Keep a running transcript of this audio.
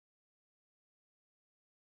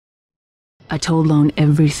I told Lone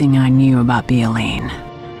everything I knew about Bialine.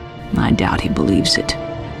 I doubt he believes it.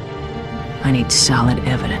 I need solid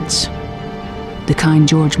evidence. The kind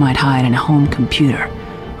George might hide in a home computer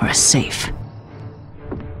or a safe.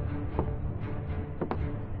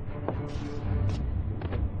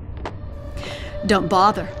 Don't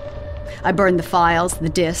bother. I burned the files, the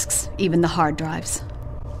disks, even the hard drives.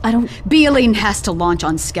 Bialine has to launch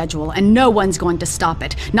on schedule, and no one's going to stop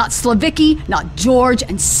it. Not Slavicki, not George,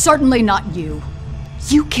 and certainly not you.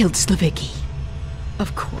 You killed Slavicki.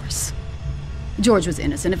 Of course. George was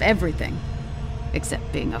innocent of everything,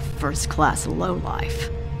 except being a first-class lowlife.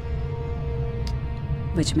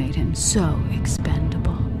 Which made him so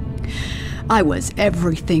expendable. I was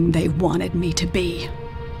everything they wanted me to be.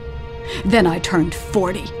 Then I turned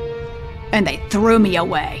 40, and they threw me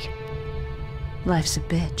away. Life's a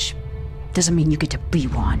bitch. Doesn't mean you get to be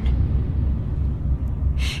one.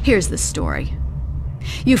 Here's the story.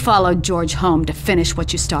 You followed George home to finish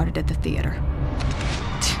what you started at the theater.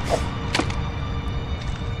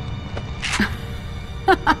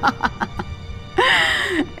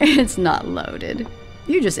 It's not loaded.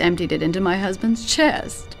 You just emptied it into my husband's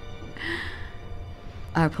chest.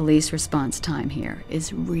 Our police response time here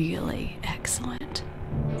is really excellent.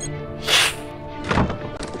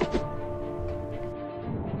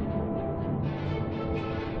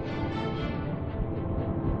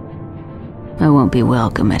 I won't be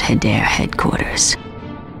welcome at Hedare headquarters.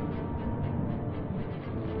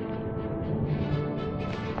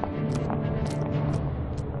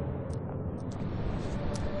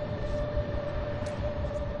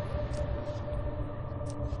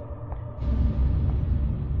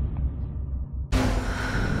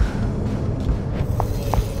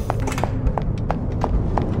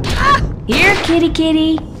 Here, kitty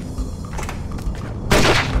kitty.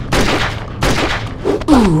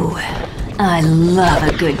 Ooh, I love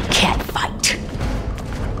a good cat fight.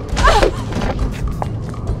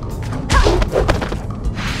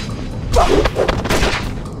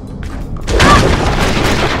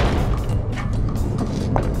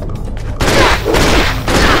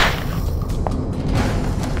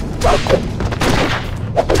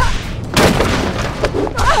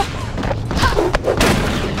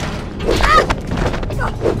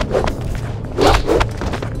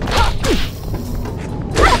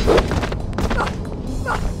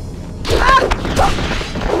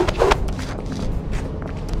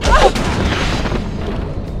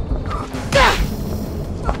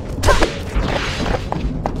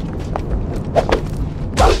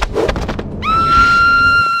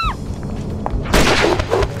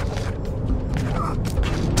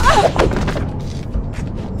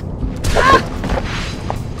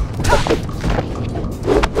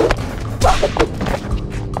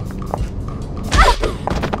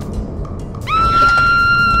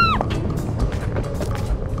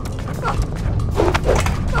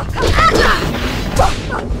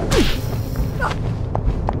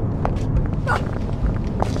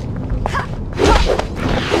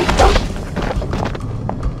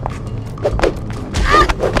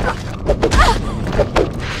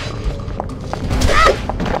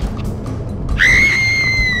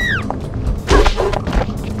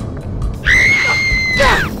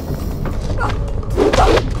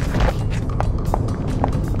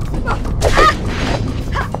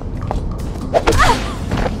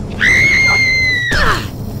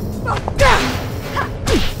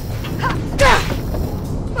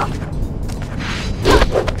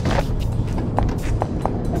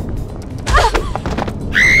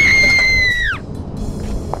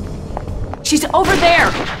 She's over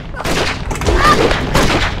there!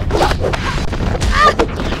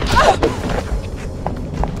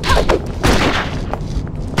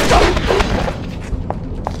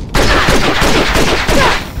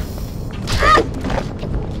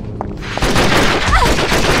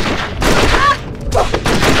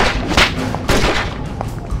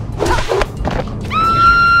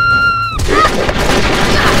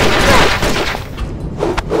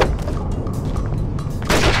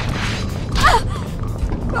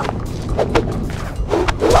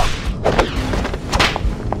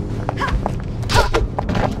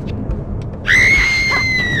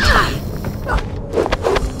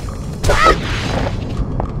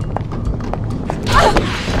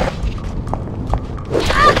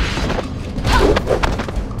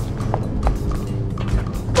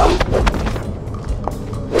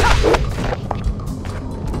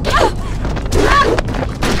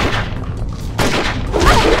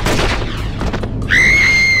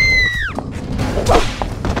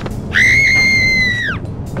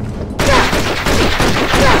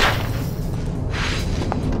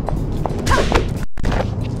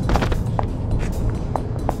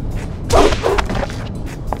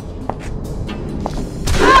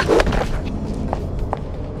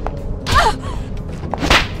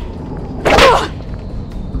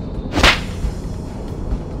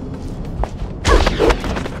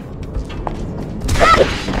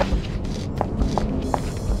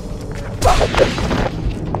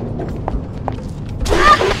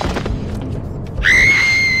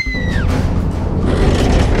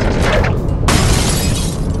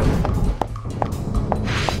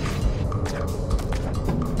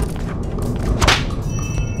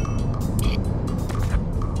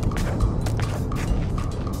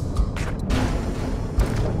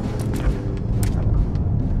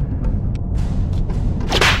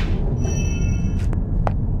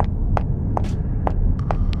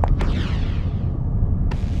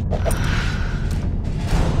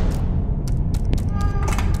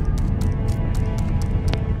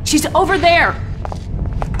 She's over there!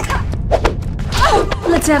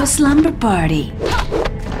 Let's have a slumber party.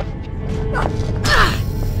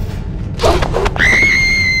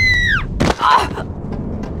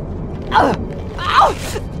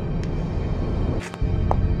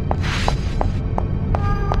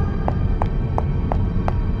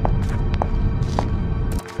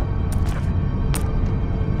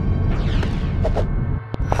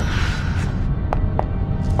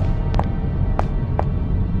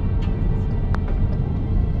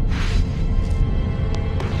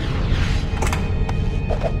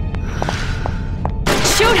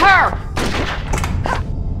 Shoot her!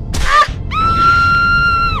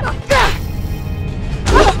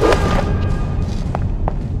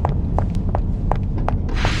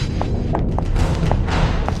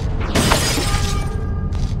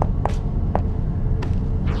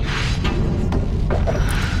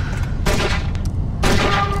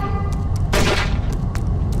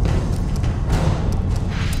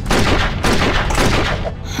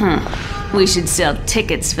 We should sell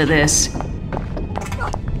tickets for this.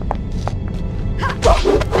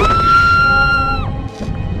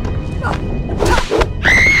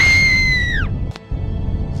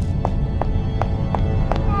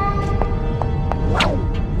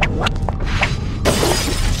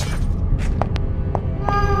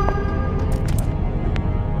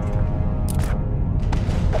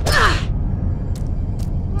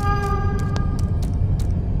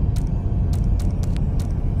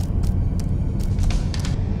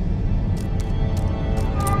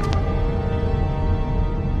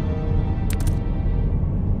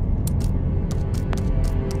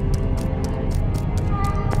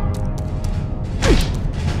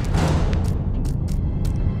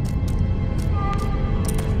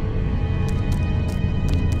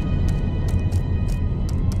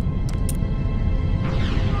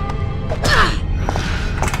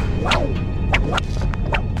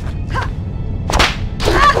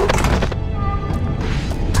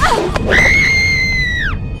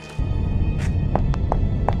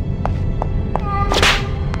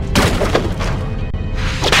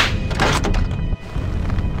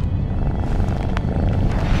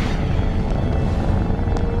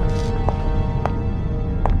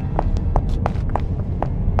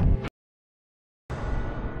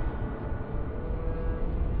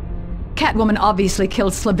 Catwoman obviously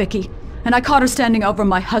killed Slavicki, and I caught her standing over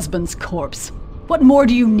my husband's corpse. What more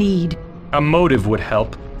do you need? A motive would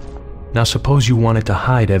help. Now suppose you wanted to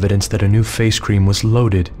hide evidence that a new face cream was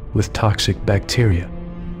loaded with toxic bacteria.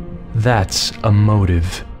 That's a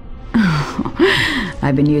motive.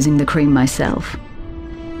 I've been using the cream myself.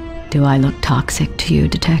 Do I look toxic to you,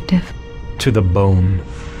 Detective? To the bone.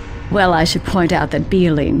 Well, I should point out that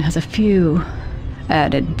Beeline has a few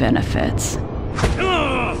added benefits.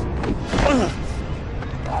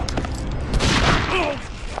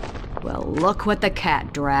 Well, look what the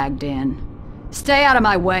cat dragged in. Stay out of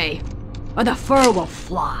my way, or the fur will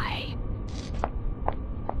fly.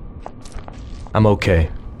 I'm okay.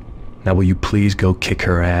 Now will you please go kick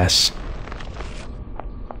her ass?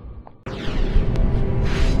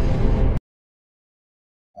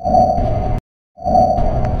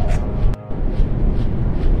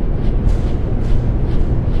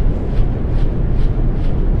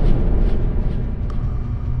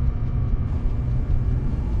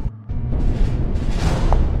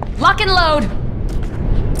 Lock and load!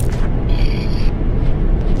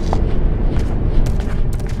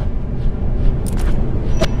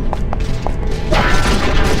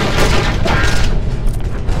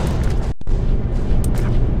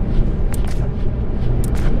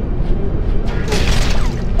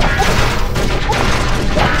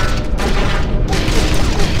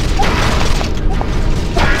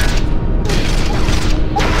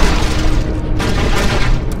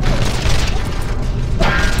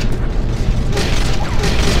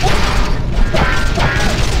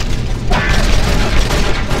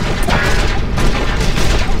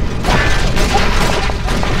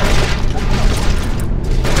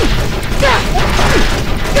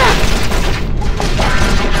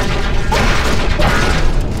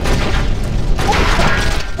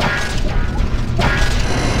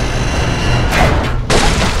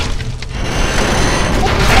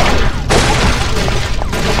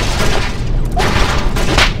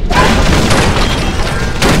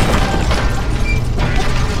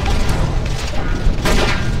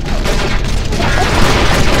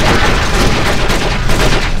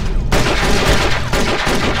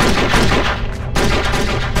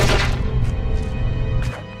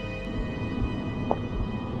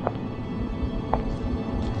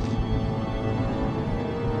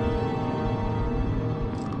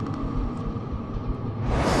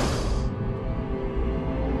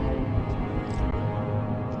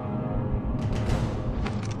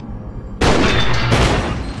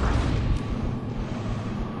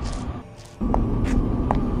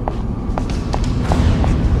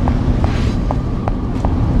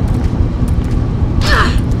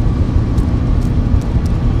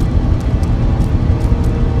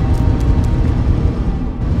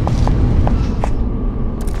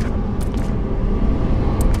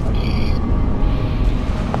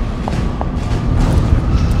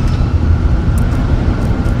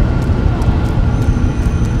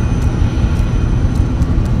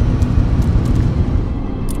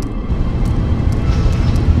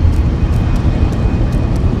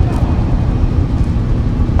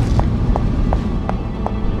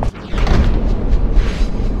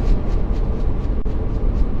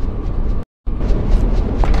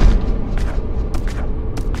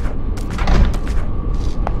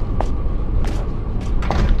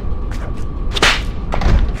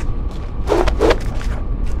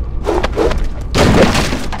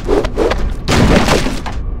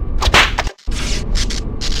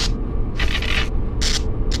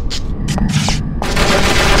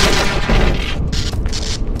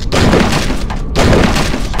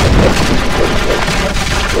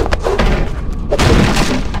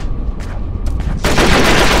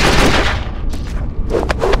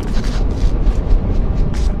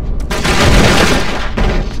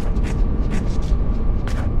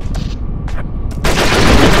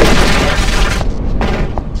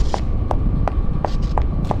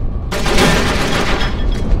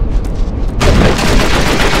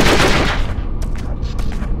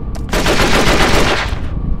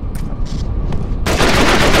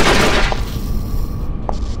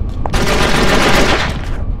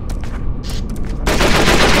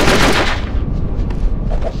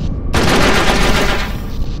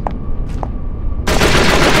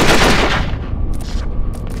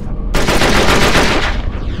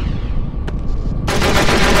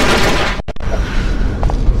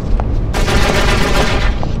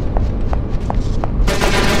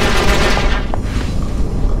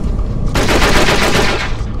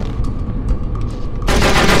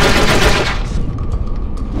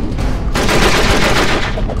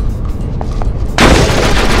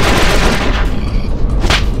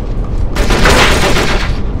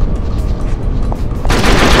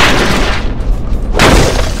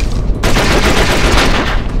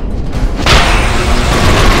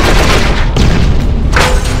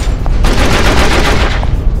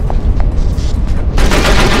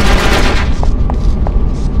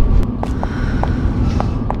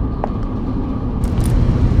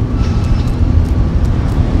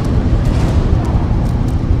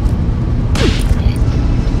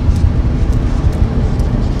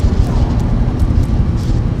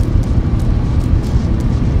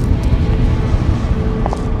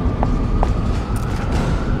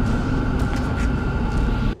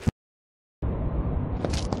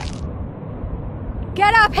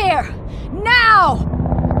 Now!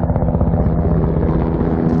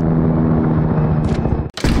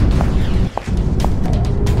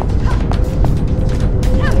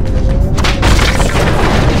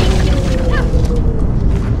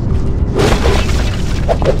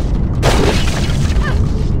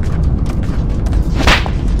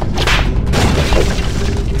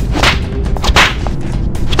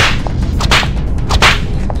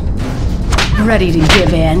 Ready to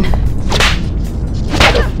give in?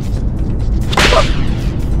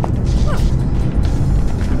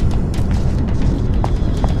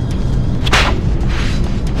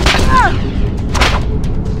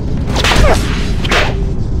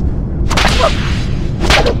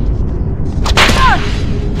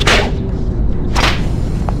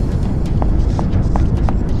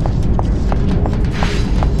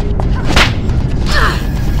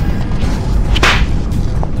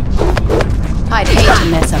 I'd hate to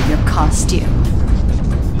mess up your costume.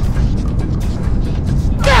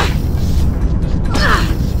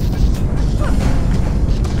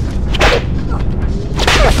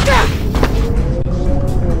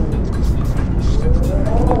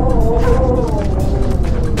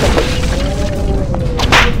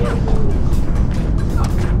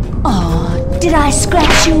 Oh, did I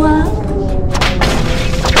scratch you up?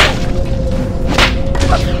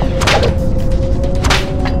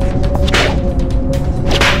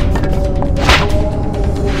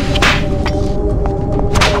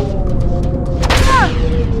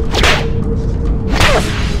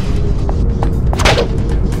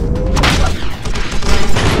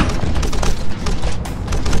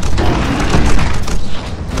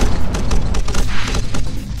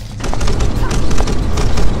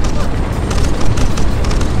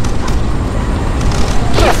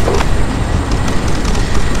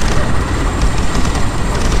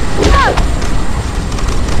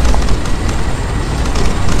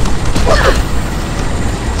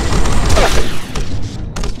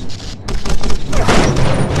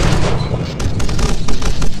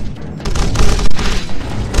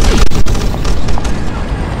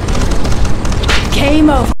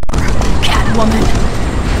 Game over, Catwoman.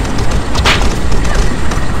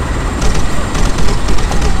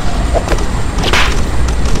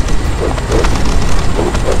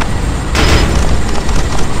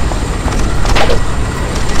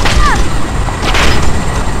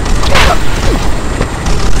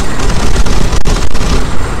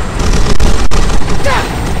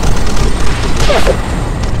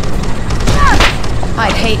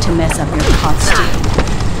 I'd hate to mess up your costume.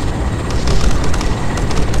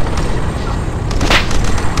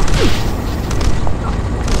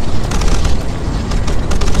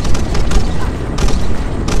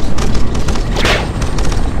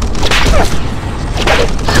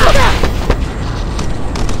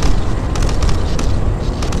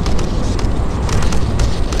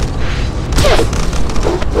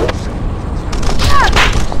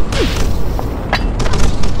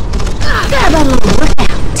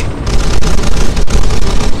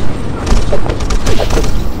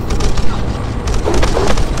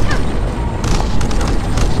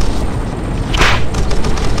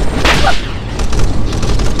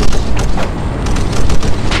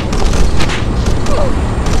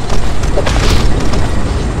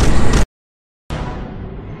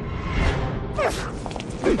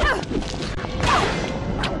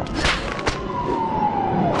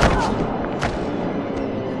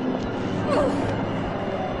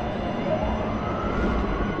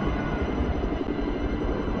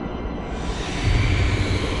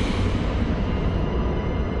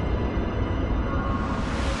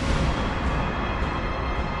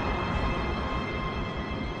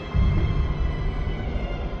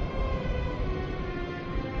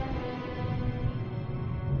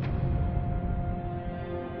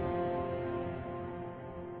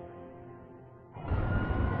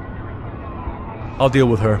 I'll deal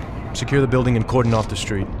with her. Secure the building and cordon off the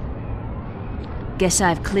street. Guess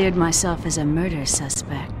I've cleared myself as a murder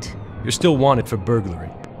suspect. You're still wanted for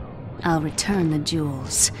burglary. I'll return the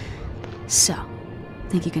jewels. So,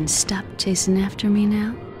 think you can stop chasing after me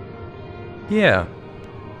now? Yeah.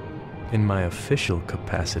 In my official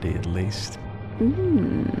capacity, at least.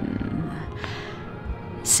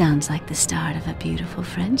 Sounds like the start of a beautiful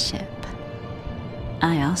friendship.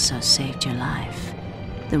 I also saved your life.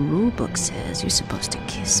 The rule book says you're supposed to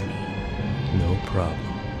kiss me. No problem.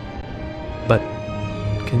 But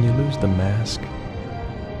can you lose the mask?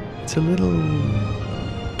 It's a little...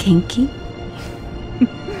 kinky?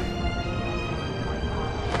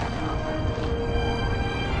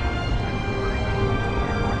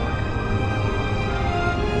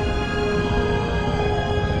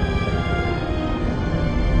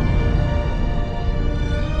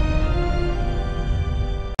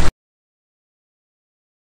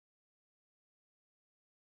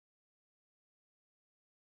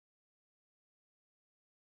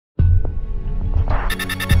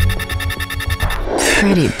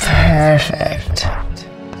 pretty perfect.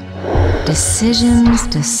 Decisions,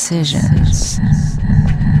 decisions.